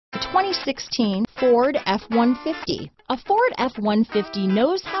2016 Ford F-150. A Ford F-150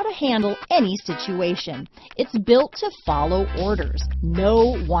 knows how to handle any situation. It's built to follow orders,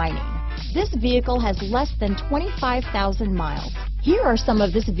 no whining. This vehicle has less than 25,000 miles. Here are some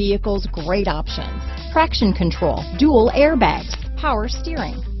of this vehicle's great options: traction control, dual airbags, power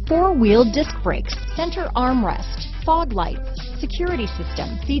steering, four-wheel disc brakes, center armrest, fog lights, security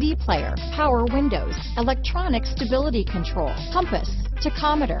system, CD player, power windows, electronic stability control, compass,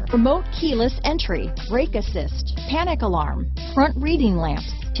 tachometer, remote keyless entry, brake assist, panic alarm, front reading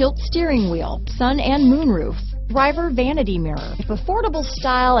lamps, tilt steering wheel, sun and moon roof, driver vanity mirror. If affordable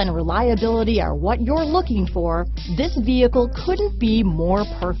style and reliability are what you're looking for, this vehicle couldn't be more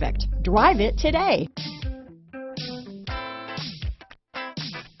perfect. Drive it today.